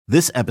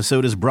This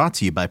episode is brought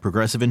to you by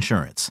Progressive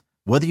Insurance.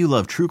 Whether you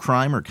love true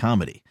crime or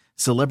comedy,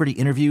 celebrity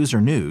interviews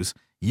or news,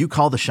 you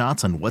call the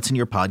shots on what's in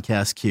your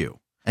podcast queue.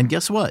 And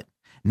guess what?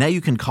 Now you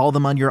can call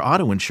them on your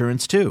auto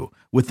insurance too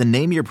with the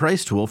Name Your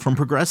Price tool from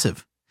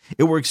Progressive.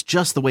 It works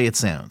just the way it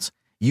sounds.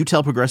 You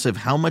tell Progressive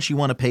how much you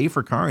want to pay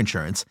for car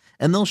insurance,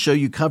 and they'll show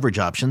you coverage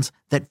options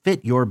that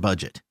fit your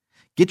budget.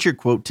 Get your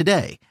quote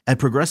today at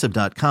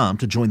Progressive.com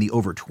to join the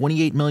over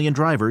 28 million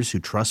drivers who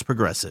trust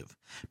Progressive.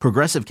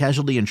 Progressive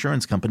Casualty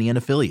Insurance Company and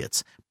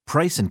Affiliates.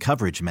 Price and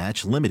coverage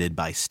match limited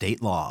by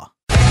state law.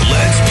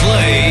 Let's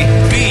play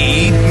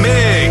Beat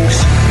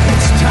Migs.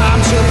 It's time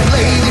to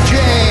play the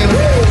game.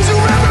 So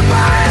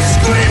everybody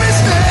scream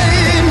his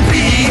name.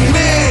 Beat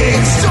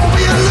Migs. Don't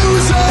be a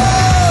loser.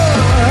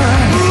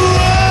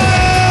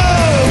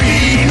 Whoa.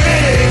 Beat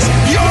Migs.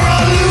 You're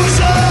a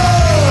loser.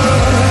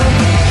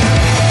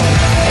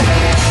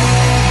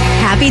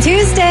 Happy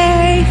Tuesday.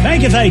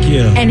 Thank you.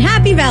 And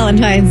happy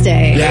Valentine's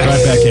Day. Yeah,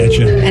 right back at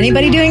you.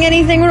 Anybody doing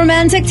anything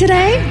romantic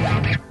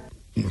today?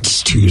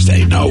 It's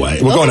Tuesday, no way.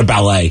 We're going to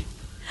ballet.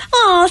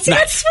 Oh, see,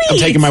 that's sweet. I'm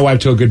taking my wife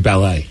to a good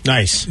ballet.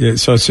 Nice. Yeah,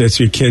 so it's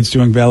your kids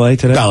doing ballet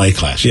today? Ballet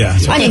class. Yeah.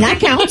 I mean, that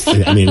counts.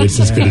 I mean, it's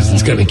as good as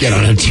it's going to get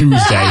on a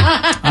Tuesday.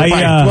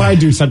 I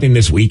do something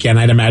this weekend,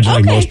 I'd imagine,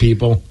 like most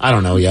people. I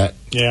don't know yet.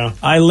 Yeah.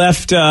 I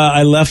left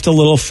a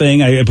little thing.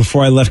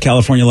 Before I left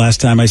California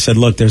last time, I said,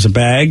 look, there's a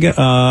bag,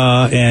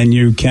 and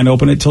you can't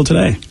open it till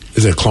today.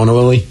 Is it Clone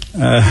Lily?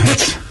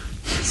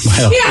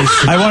 Well,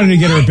 I wanted to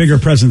get her a bigger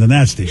present than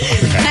that, Steve.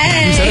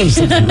 Hey.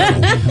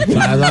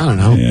 I don't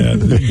know. Yeah.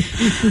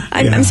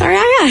 I'm sorry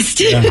I asked.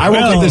 Yeah. I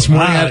woke up this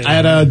morning, I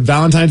had a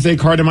Valentine's Day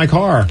card in my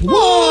car. Whoa.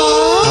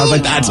 I was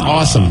like, that's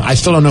awesome. I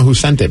still don't know who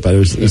sent it, but it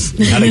was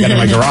how they got in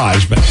my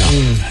garage. But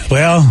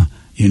well,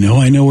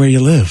 I know where you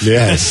live.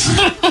 Yes.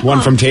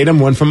 One from Tatum,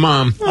 one from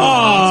Mom.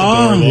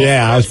 Oh,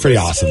 yeah, it was pretty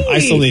awesome. I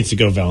still need to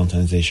go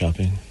Valentine's Day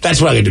shopping. That's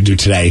what I got to do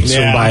today. So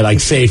Yeah. by like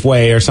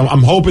Safeway or something.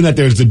 I'm hoping that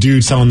there's the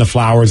dude selling the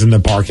flowers in the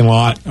parking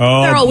lot.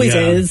 Oh, There always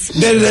yeah. is.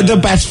 They're the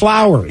best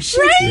flowers.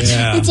 Right?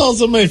 Yeah. It's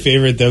also my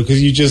favorite though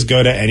because you just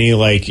go to any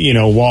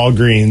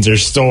Walgreens or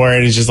store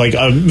and it's just like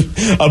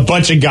a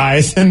bunch of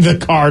guys in the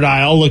card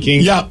aisle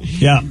looking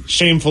Yeah.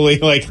 shamefully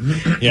like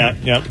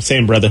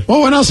same brother.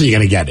 Well, when else are you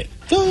going to get it?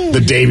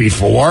 The day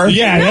before?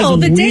 Yeah, No,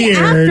 that's the day weird.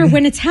 after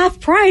when it's half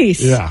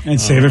price. Yeah.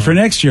 And save it for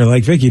next year,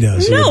 like Vicky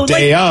does. No,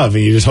 Day of,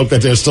 and you just hope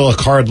that there's still a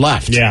card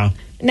left. Yeah.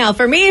 Now,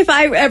 for me, if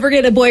I ever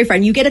get a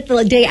boyfriend, you get it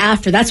the day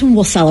after. That's when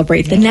we'll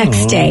celebrate the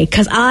next day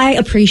because I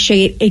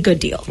appreciate a good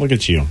deal. Look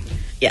at you.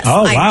 Yes.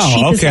 Oh, I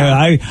cheap wow. as Okay.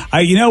 hell.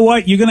 I you know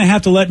what? You're going to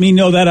have to let me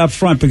know that up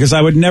front because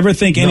I would never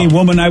think any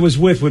woman I was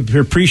with would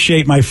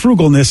appreciate my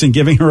frugalness in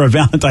giving her a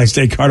Valentine's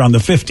Day card on the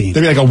 15th.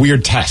 That'd be like a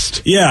weird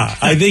test. Yeah.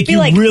 I think Be you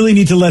like- really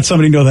need to let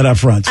somebody know that up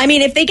front. I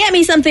mean, if they get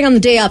me something on the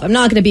day up, I'm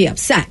not going to be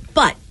upset.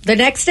 But the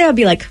next day, I'll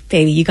be like,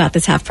 baby, you got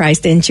this half price,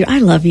 didn't you? I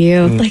love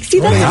you. Like, see,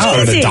 that's Let's go to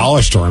the amazing.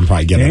 dollar store and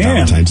probably get a Damn.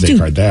 Valentine's Day Dude.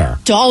 card there.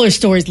 Dollar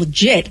store is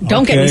legit.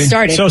 Don't get me Okay.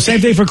 started. So same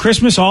thing for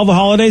Christmas, all the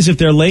holidays. If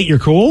they're late, you're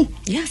cool?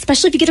 yeah,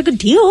 especially if you get a good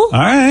deal. All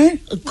right.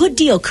 A good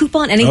deal,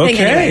 coupon, anything.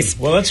 Okay. Anyways.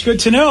 Well, that's good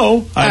to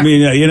know. I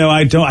mean,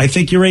 I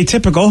think you're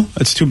atypical.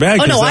 It's too bad.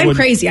 Oh 'cause no, that I'm would-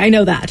 crazy. I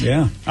know that.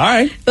 Yeah. All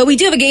right. But we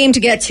do have a game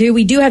to get to.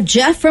 We do have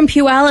Jeff from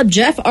Puyallup.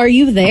 Jeff, are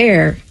you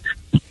there?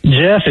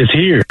 Jeff is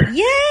here.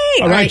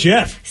 Yay! All right,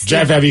 Jeff.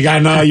 Jeff, have you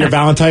gotten your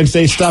Valentine's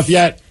Day stuff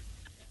yet?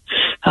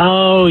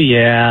 Oh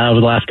yeah, over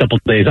the last couple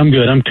of days, I'm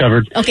good. I'm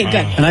covered. Okay, good.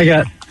 And I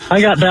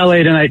got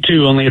ballet tonight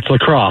too. Only it's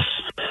lacrosse.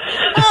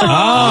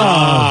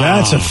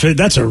 Oh,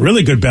 that's a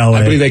really good ballet.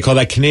 I believe they call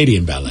that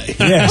Canadian ballet.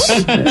 Yes.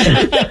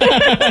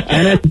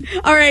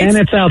 All right. And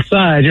it's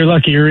outside. You're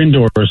lucky you're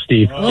indoors,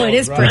 Steve. Oh, it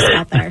is brisk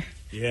out there.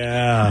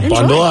 Yeah.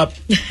 Bundle up.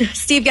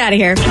 Steve, get out of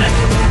here.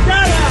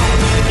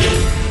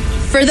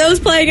 For those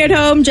playing at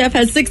home, Jeff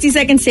has 60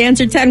 seconds to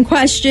answer 10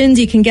 questions.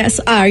 You can guess,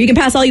 you can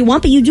pass all you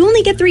want, but you do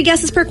only get 3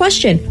 guesses per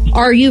question.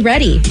 Are you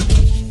ready?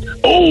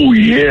 Oh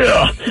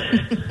yeah.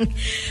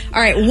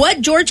 All right.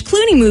 What George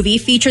Clooney movie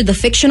featured the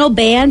fictional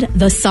band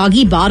the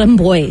Soggy Bottom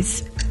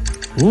Boys?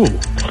 Ooh.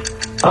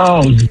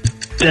 Oh,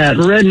 that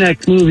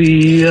redneck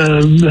movie,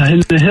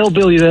 the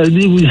hillbilly.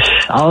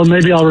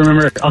 Maybe I'll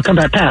remember it. I'll come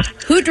back. Pass.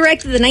 Who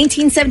directed the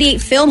 1978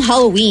 film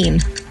Halloween?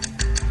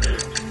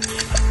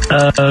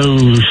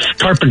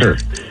 Carpenter.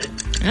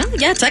 Oh,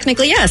 yeah,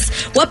 technically, yes.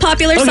 What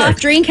popular soft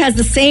drink has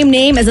the same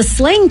name as a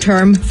slang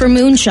term for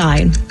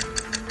moonshine?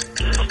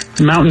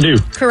 Mountain Dew.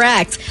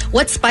 Correct.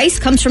 What spice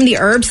comes from the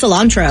herb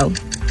cilantro?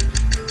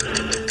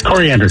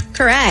 Coriander.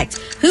 Correct.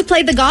 Who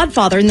played the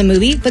Godfather in the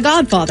movie The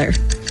Godfather?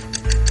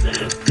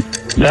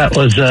 That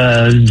was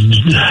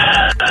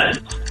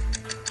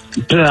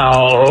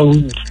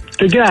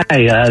the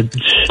guy.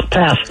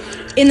 Pass.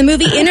 In the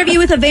movie Interview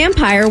with a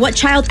Vampire, what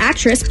child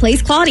actress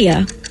plays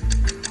Claudia?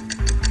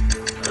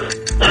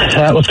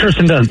 That was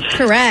Kirsten Dunst.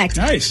 Correct.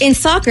 Nice. In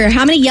soccer,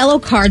 how many yellow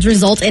cards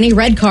result in a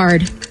red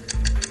card?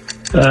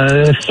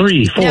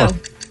 3, 4,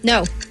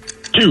 No.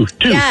 2.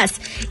 Yes.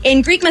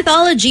 In Greek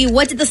mythology,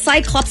 what did the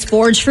Cyclops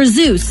forge for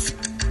Zeus?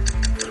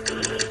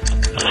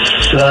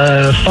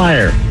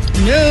 Fire.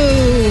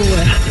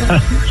 No.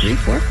 3,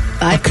 4,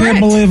 5. I can't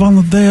believe on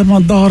the day of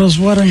my daughter's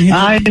wedding, you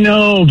I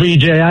know,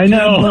 BJ. I can't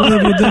know.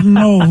 believe you didn't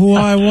know who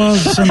I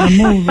was in the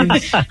movie.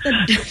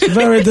 It's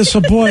very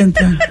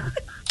disappointing.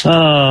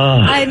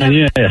 I know.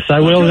 Yes, I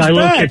will. Who's I will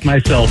back? kick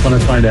myself when I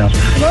find out.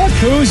 Look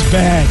who's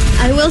back.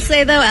 I will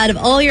say, though, out of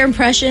all your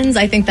impressions,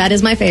 I think that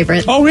is my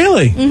favorite. Oh,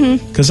 really?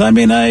 Because, I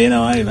mean,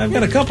 I've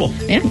got a couple.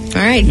 Yeah. All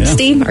right.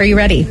 Steve, are you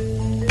ready?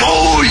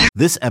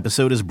 This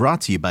episode is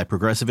brought to you by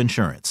Progressive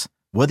Insurance.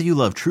 Whether you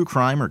love true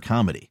crime or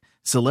comedy,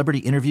 celebrity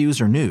interviews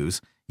or news,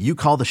 you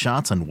call the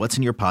shots on what's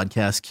in your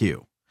podcast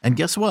queue. And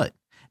guess what?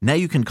 Now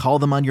you can call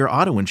them on your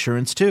auto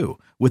insurance too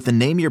with the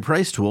Name Your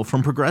Price tool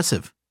from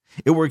Progressive.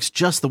 It works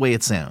just the way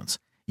it sounds.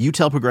 You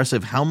tell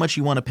Progressive how much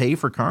you want to pay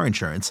for car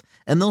insurance,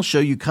 and they'll show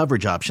you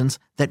coverage options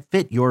that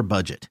fit your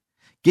budget.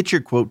 Get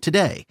your quote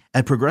today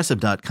at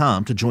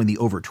Progressive.com to join the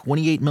over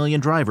 28 million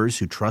drivers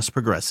who trust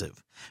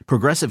Progressive.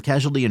 Progressive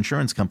Casualty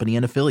Insurance Company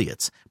and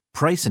Affiliates.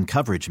 Price and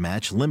coverage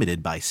match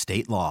limited by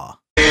state law.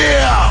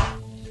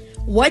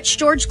 Which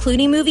George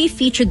Clooney movie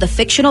featured the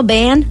fictional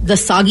band, the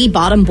Soggy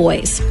Bottom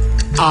Boys?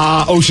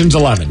 Ocean's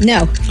 11.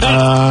 No.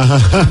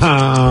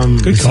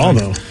 Good call,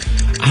 though.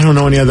 I don't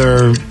know any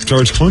other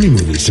George Clooney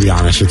movies, to be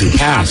honest with you.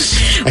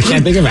 Pass. I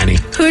can't think of any.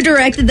 Who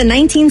directed the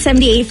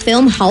 1978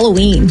 film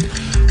Halloween?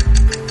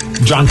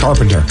 John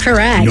Carpenter.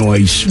 Correct.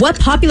 Nice. What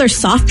popular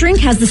soft drink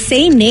has the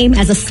same name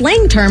as a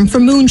slang term for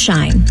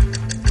moonshine?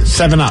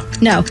 7-Up.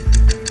 No.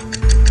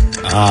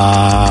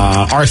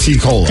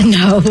 RC Cola.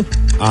 No.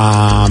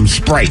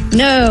 Sprite.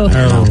 No.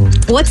 Oh.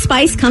 What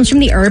spice comes from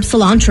the herb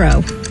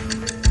cilantro?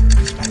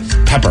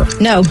 Pepper.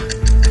 No.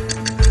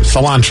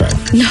 Cilantro.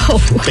 No.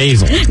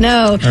 Basil.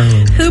 No.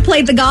 Who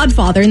played the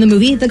Godfather in the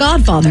movie The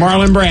Godfather?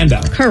 Marlon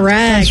Brando.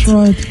 Correct. That's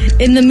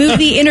right. In the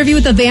movie Interview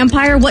with the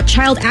Vampire, what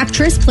child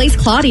actress plays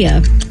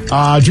Claudia?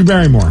 Drew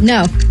Barrymore.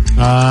 No.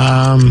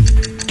 I'm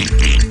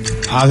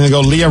going to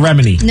go Leah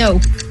Remini. No.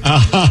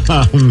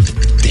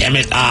 Damn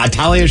it.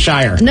 Talia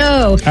Shire.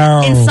 No.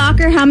 Oh. In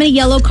soccer, how many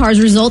yellow cards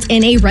result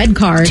in a red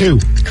card? 2.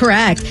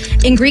 Correct.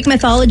 In Greek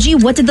mythology,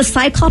 what did the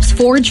Cyclops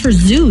forage for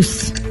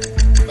Zeus?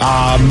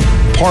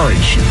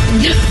 Porridge.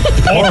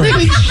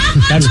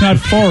 That's not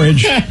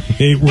forage.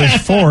 It was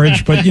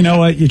forage, but you know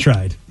what? You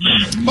tried.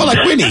 Well,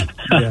 like Winnie.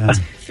 Yeah.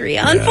 3.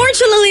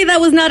 Unfortunately, that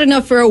was not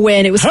enough for a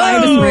win. It was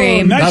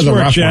 5-3. Nice That was a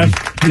work, rough Jeff.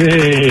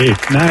 Yay,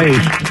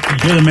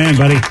 nice. You're the man,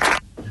 buddy.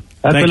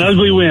 That's Thank an you.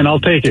 ugly win. I'll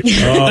take it.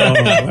 Oh,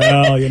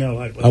 well, you know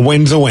what? A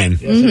win's a win.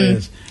 Yes, it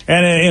is.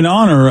 And in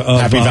honor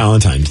of Happy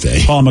Valentine's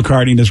Day. Paul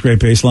McCartney and his great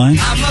bass line,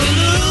 I'm a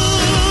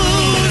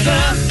loser,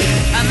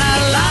 and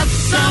I love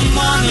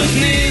someone who's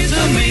near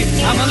to me.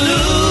 I'm a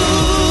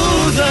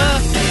loser,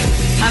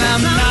 and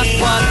I'm not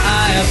what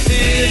I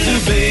appear to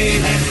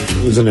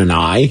be. Was it an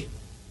eye?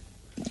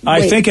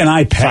 I think an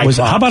iPad was.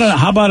 How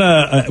about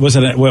a? Was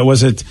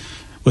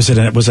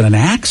it an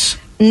axe?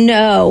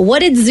 No. What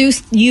did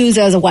Zeus use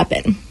as a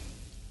weapon?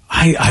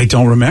 I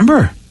don't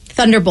remember.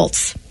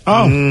 Thunderbolts.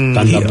 Oh,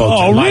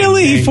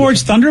 really? He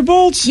forged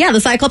thunderbolts? Yeah,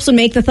 the Cyclops would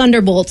make the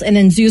thunderbolts, and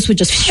then Zeus would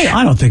just...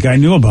 I don't think I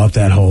knew about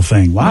that whole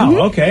thing.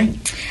 Wow, okay.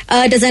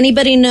 Does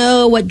anybody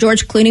know what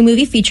George Clooney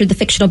movie featured the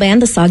fictional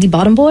band, the Soggy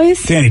Bottom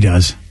Boys? Danny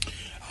does.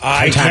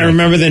 I can't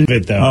remember the name of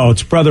it, though. Oh,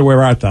 it's Brother,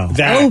 Where Art Thou?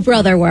 Oh,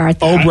 brother, where art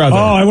thou? Oh, brother.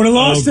 Oh, I would have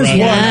lost this brother.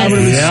 one. I would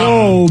have been Yes.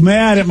 so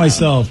mad at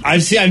myself.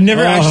 I've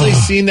never actually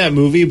seen that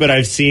movie, but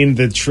I've seen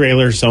the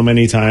trailer so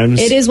many times.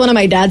 It is one of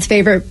my dad's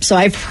favorite, so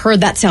I've heard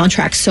that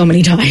soundtrack so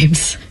many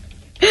times.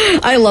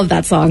 I love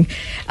that song.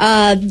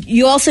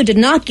 You also did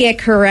not get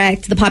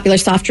correct the popular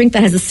soft drink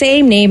that has the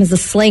same name as the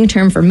slang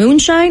term for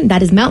moonshine.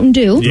 That is Mountain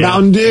Dew. Yeah.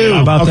 Mountain Dew.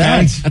 How about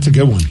that? That's a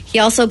good one. He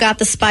also got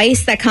the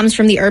spice that comes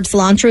from the herb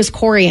cilantro is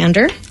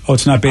coriander. Oh,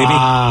 it's not baby?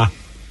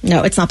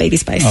 No, it's not baby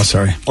spice. Oh,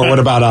 sorry. Or what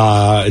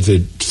about, is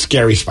it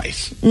Scary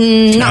Spice? Not No,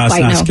 it's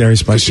quite, not no. Scary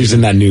Spice. She's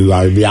in that new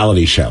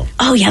reality show.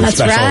 Oh, yeah, that's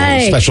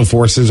right. Special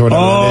Forces or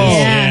whatever Oh, it is.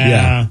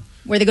 yeah.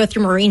 Where they go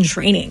through Marine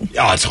training.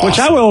 Oh, it's awesome. Which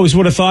I always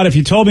would have thought, if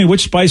you told me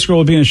which Spice Girl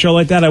would be in a show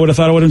like that, I would have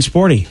thought it would have been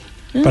Sporty.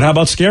 But how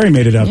about Scary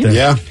made it out there?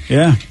 Yeah.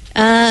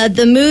 Yeah.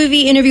 The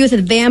movie Interview with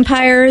the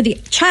Vampire, the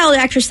child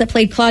actress that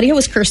played Claudia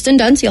was Kirsten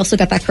Dunst. You also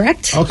got that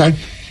correct. Okay.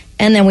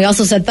 And then we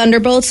also said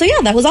Thunderbolt. So,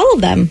 yeah, that was all of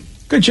them.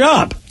 Good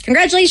job.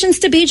 Congratulations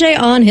to BJ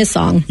on his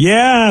song.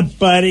 Yeah,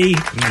 buddy.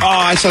 Oh,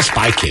 I saw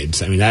Spy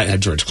Kids. I mean, that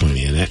had George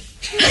Clooney in it.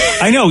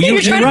 I know. You were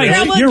You're trying to figure out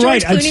right. what You're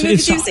George right. Clooney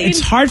movies you've seen? It's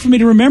hard for me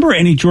to remember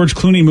any George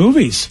Clooney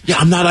movies. Yeah,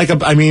 I'm not like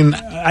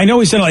I know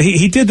he's done.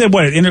 He did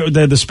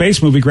the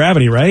space movie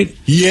Gravity, right?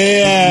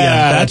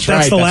 Yeah, that's right.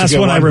 the That's a last good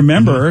one I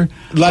remember.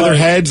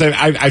 Leatherheads,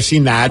 I've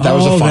seen that. That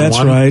was a Oh, fun that's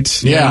one.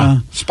 right. Yeah. Yeah.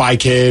 Spy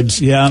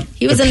Kids. Yeah.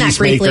 He was The in that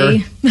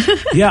briefly.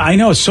 Peacemaker. Yeah, I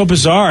know. It's so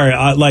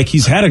bizarre. Like,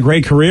 he's had a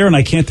great career, and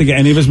I can't think of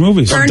any of his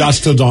movies. From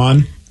Dusk Till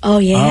Dawn. Oh,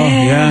 yeah. Oh,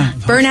 yeah.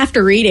 Burn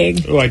After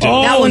Reading. Oh, I did.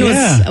 Oh, That one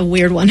yeah. was a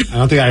weird one. I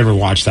don't think I ever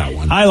watched that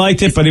one. I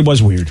liked it, but it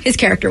was weird. His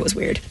character was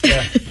weird.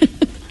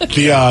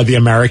 The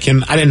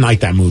American. I didn't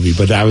like that movie,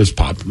 but that was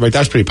that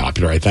was pretty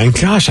popular, I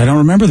think. Gosh, I don't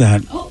remember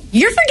that.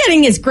 You're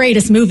forgetting his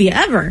greatest movie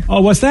ever.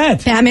 Oh, what's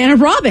that? Batman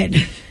and Robin.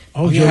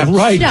 Oh, you're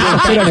right.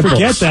 How could I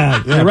forget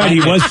that? You're right.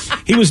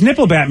 He was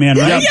Nipple Batman,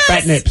 right? Yeah, yes.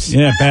 Bat Nips.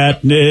 Yeah,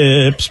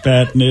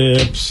 Bat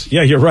Nips.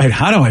 Yeah, you're right.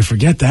 How do I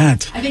forget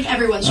that? I think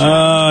everyone's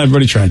trying.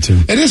 Everybody tried to.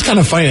 It is kind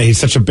of funny that he's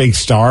such a big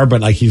star,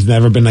 but like he's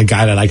never been a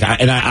guy that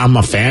I'm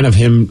a fan of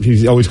him.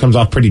 He always comes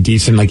off pretty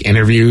decent, like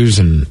interviews,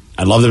 and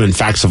I loved him in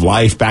Facts of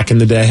Life back in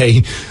the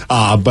day.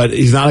 But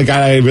he's not a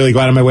guy I really go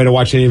out of my way to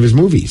watch any of his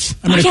movies.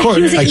 I mean, of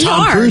course, like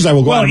Tom Cruise, I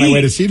will go out of my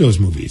way to see those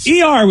movies.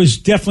 ER was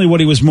definitely what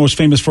he was most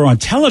famous for on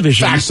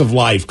television. Facts of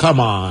Life, come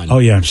on. Oh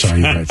yeah, I'm sorry,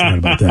 you're right. I forgot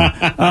about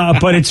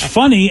that. But it's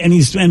funny,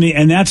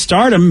 and that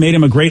stardom made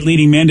him a great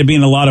leading man to be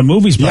in a lot of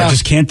movies. But I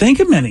just can't think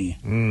of many.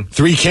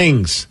 Three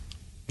Kings.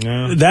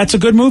 Yeah. That's a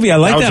good movie. I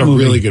like that movie. That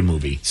was a really good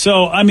movie.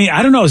 So, I mean,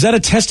 I don't know. Is that a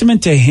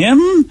testament to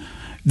him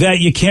that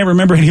you can't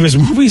remember any of his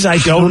movies? I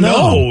don't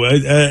know.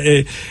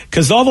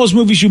 Because all those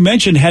movies you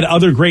mentioned had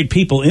other great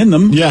people in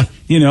them. Yeah.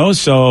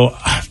 So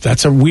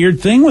that's a weird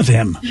thing with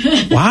him.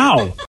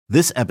 Wow.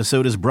 This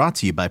episode is brought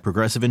to you by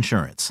Progressive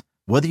Insurance.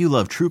 Whether you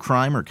love true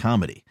crime or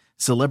comedy,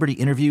 celebrity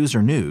interviews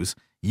or news,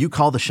 you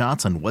call the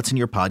shots on what's in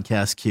your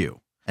podcast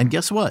queue. And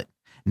guess what?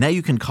 Now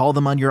you can call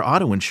them on your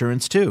auto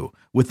insurance too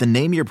with the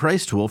Name Your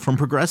Price tool from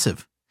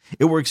Progressive.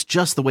 It works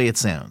just the way it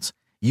sounds.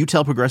 You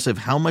tell Progressive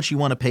how much you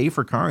want to pay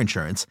for car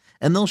insurance,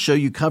 and they'll show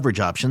you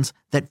coverage options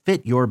that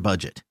fit your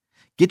budget.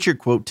 Get your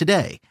quote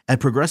today at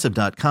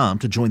Progressive.com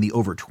to join the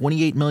over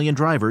 28 million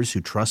drivers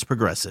who trust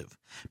Progressive.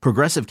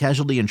 Progressive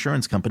Casualty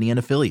Insurance Company and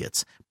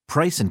Affiliates.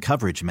 Price and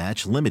coverage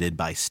match limited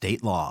by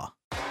state law.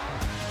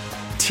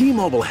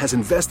 T-Mobile has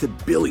invested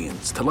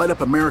billions to light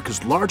up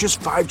America's largest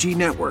 5G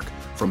network,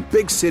 from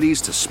big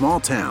cities to small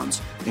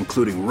towns,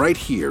 including right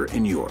here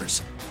in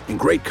yours. And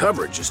great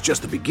coverage is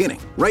just the beginning.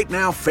 Right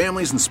now,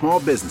 families and small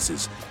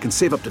businesses can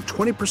save up to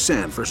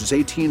 20% versus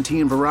AT&T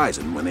and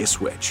Verizon when they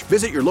switch.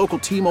 Visit your local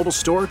T-Mobile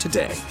store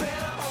today.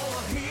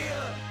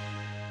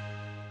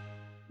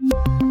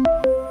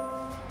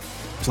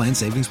 Plan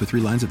savings with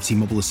 3 lines of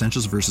T-Mobile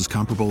Essentials versus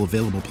comparable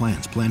available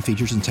plans. Plan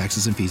features and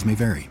taxes and fees may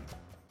vary.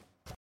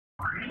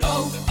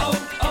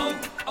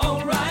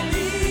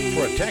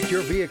 Protect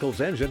your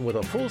vehicle's engine with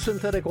a full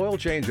synthetic oil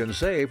change and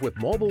save with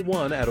Mobil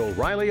 1 at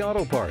O'Reilly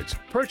Auto Parts.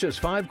 Purchase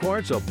 5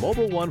 quarts of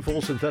Mobil 1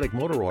 full synthetic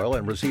motor oil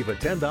and receive a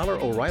 $10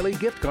 O'Reilly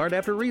gift card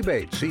after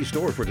rebate. See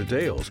store for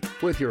details.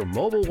 With your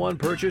Mobil 1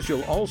 purchase,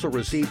 you'll also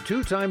receive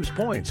 2 times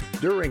points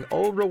during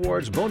O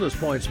Rewards Bonus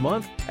Points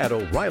Month at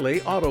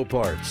O'Reilly Auto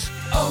Parts.